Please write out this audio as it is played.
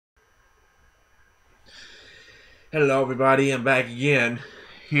Hello, everybody. I'm back again,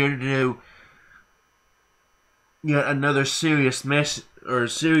 here to do yet another serious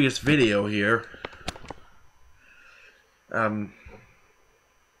video here. Um,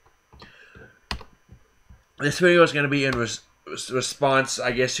 this video is going to be in response,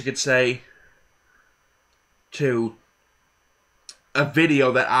 I guess you could say, to a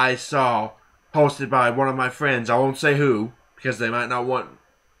video that I saw posted by one of my friends. I won't say who, because they might not want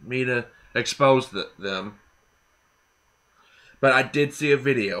me to expose them. But I did see a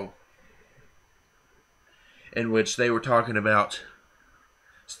video in which they were talking about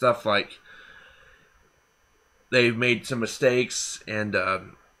stuff like they've made some mistakes and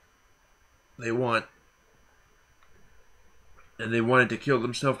they wanted to kill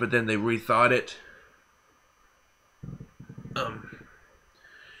themselves, but then they rethought it.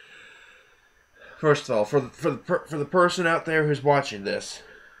 First of all, for the person out there who's watching this,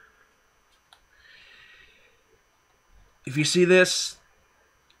 if you see this,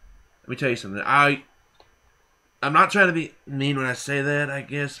 let me tell you something. I'm not trying to be mean when I say that, I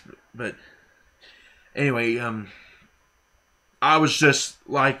guess, but anyway, I was just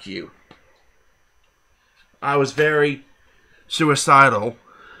like you. I was very suicidal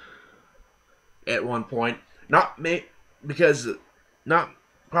at one point. Probably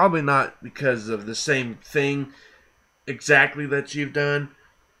not because of the same thing exactly that you've done,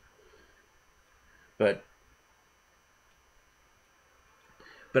 but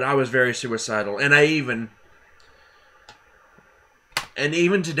I was very suicidal, and even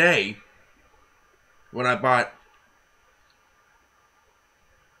today, when I bought,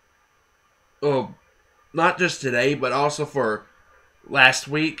 not just today, but also for last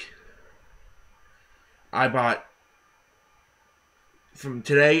week, I bought, from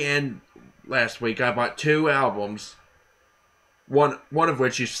today and last week, I bought 2 albums. One of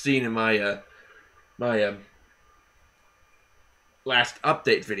which you've seen in my last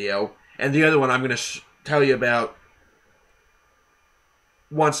update video, and the other one I'm going to tell you about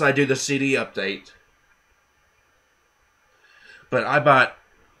once I do the CD update. But I bought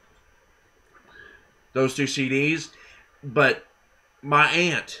those 2 CDs, but my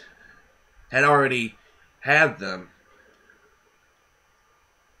aunt had already had them.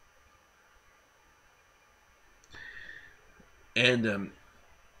 And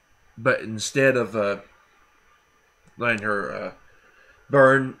but instead of letting her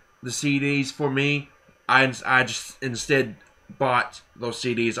burn the CDs for me, I just instead bought those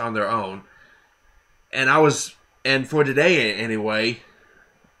CDs on their own. And for today anyway,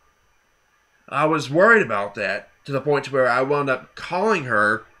 I was worried about that, to the point where I wound up calling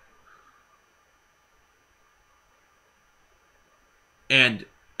her and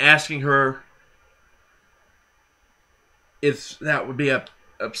asking her if that would be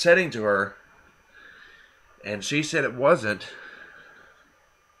upsetting to her, and she said it wasn't.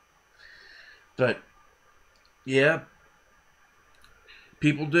 But yeah,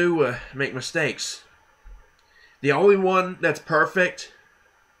 people do make mistakes. The only one that's perfect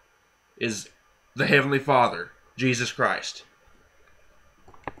is the Heavenly Father, Jesus Christ.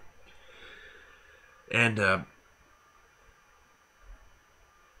 And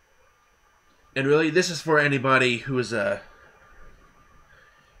really, this is for anybody who's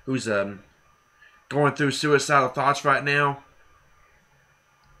going through suicidal thoughts right now.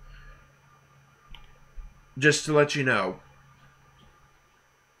 Just to let you know,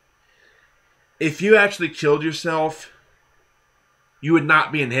 if you actually killed yourself, you would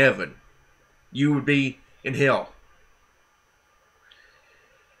not be in heaven. You would be in hell.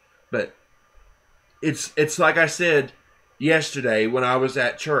 But it's like I said yesterday when I was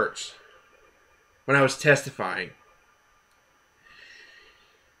at church, when I was testifying.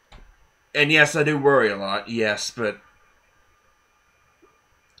 And yes, I do worry a lot, yes, but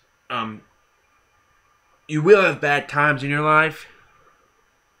you will have bad times in your life,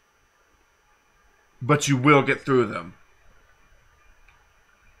 but you will get through them.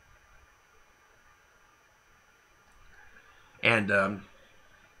 And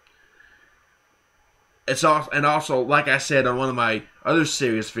also, like I said on one of my other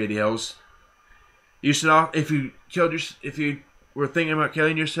serious videos, you should, if you were thinking about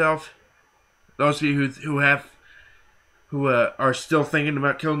killing yourself, those of you who are still thinking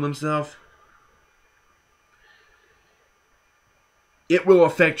about killing themselves, it will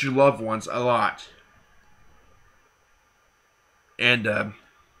affect your loved ones a lot. And the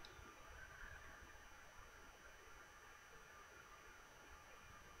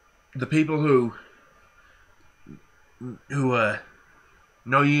people who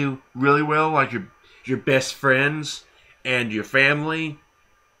know you really well, like your best friends and your family,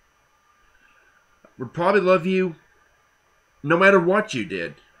 would probably love you no matter what you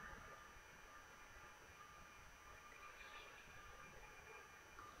did.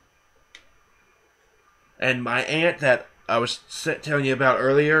 And my aunt that I was telling you about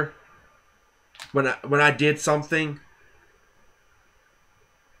earlier, when I did something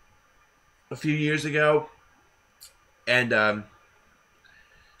a few years ago, and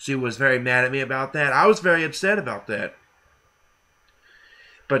she was very mad at me about that. I was very upset about that.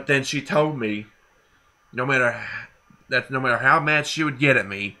 But then she told me, no matter how mad she would get at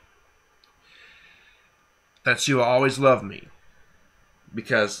me, that she will always love me,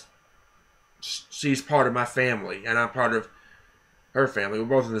 because she's part of my family and I'm part of her family. We're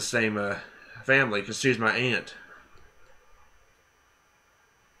both in the same family because she's my aunt.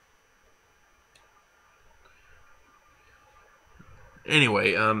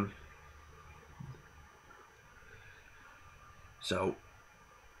 Anyway, so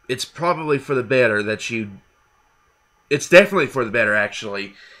it's probably for the better that you. It's definitely for the better,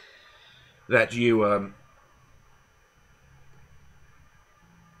 actually, that you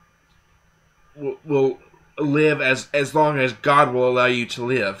will live as long as God will allow you to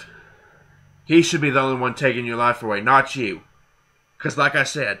live. He should be the only one taking your life away, not you. Because, like I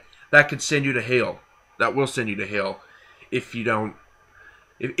said, that could send you to hell. That will send you to hell if you don't.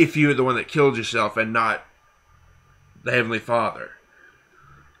 If you're the one that killed yourself and not the Heavenly Father.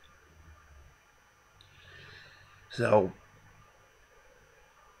 So,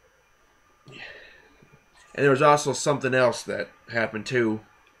 and there was also something else that happened to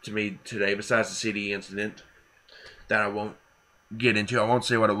me today besides the CD incident that I won't get into. I won't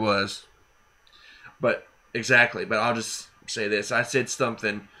say what it was, but I'll just say this: I said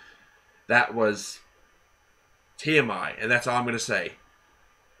something that was TMI, and that's all I'm going to say.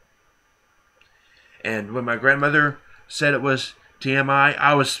 And when my grandmother said it was TMI,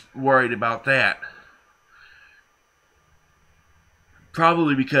 I was worried about that.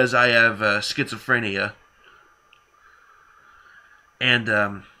 Probably because I have schizophrenia. And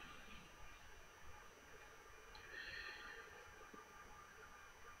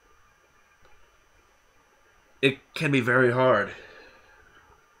it can be very hard.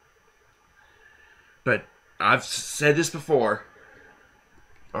 But I've said this before,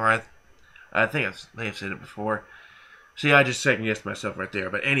 or I think I may have said it before. See, I just second-guessed myself right there.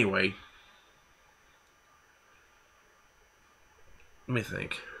 But anyway, let me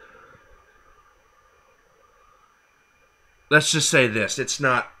think. Let's just say this. It's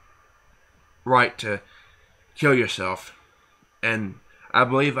not right to kill yourself. And I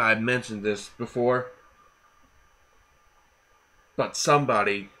believe I mentioned this before. But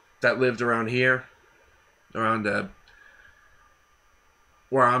somebody that lived around here, around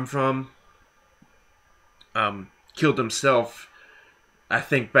where I'm from, killed himself, I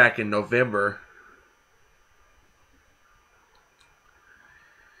think back in November.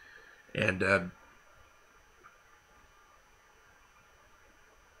 And the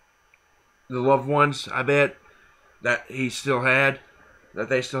loved ones, I bet, that they still had,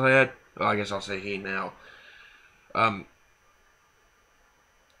 well, I guess I'll say he now, will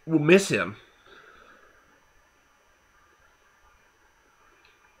miss him.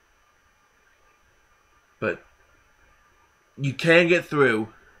 But you can get through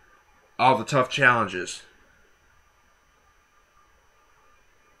all the tough challenges.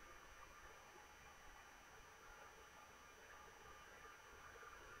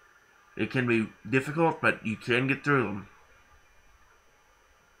 It can be difficult, but you can get through them.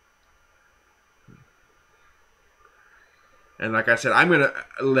 And like I said, I'm gonna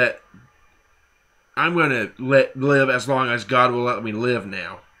let live as long as God will let me live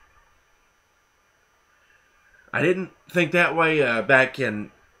now. I didn't think that way back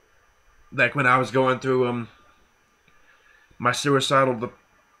when I was going through my suicidal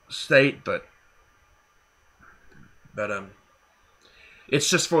state, but it's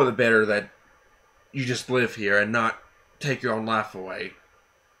just for the better that you just live here and not take your own life away.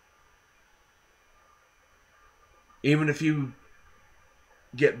 Even if you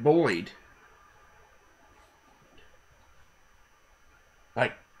get bullied,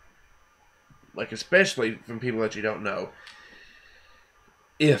 like especially from people that you don't know.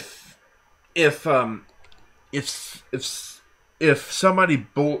 If somebody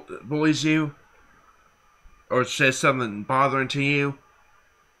bullies you or says something bothering to you,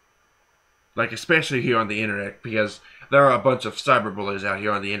 like especially here on the internet, because there are a bunch of cyberbullies out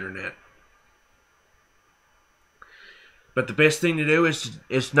here on the internet. But the best thing to do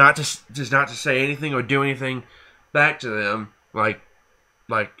is not to say anything or do anything back to them. Like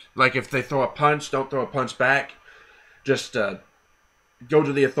if they throw a punch, don't throw a punch back. Just go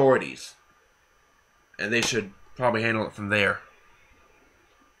to the authorities. and they should probably handle it from there.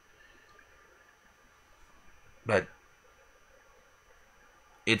 But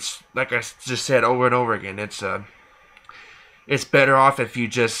it's like I just said over and over again. It's better off if you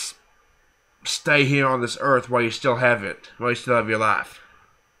just stay here on this earth while you still have it, while you still have your life.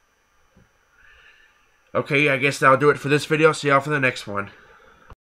 Okay, I guess that'll do it for this video. See y'all for the next one.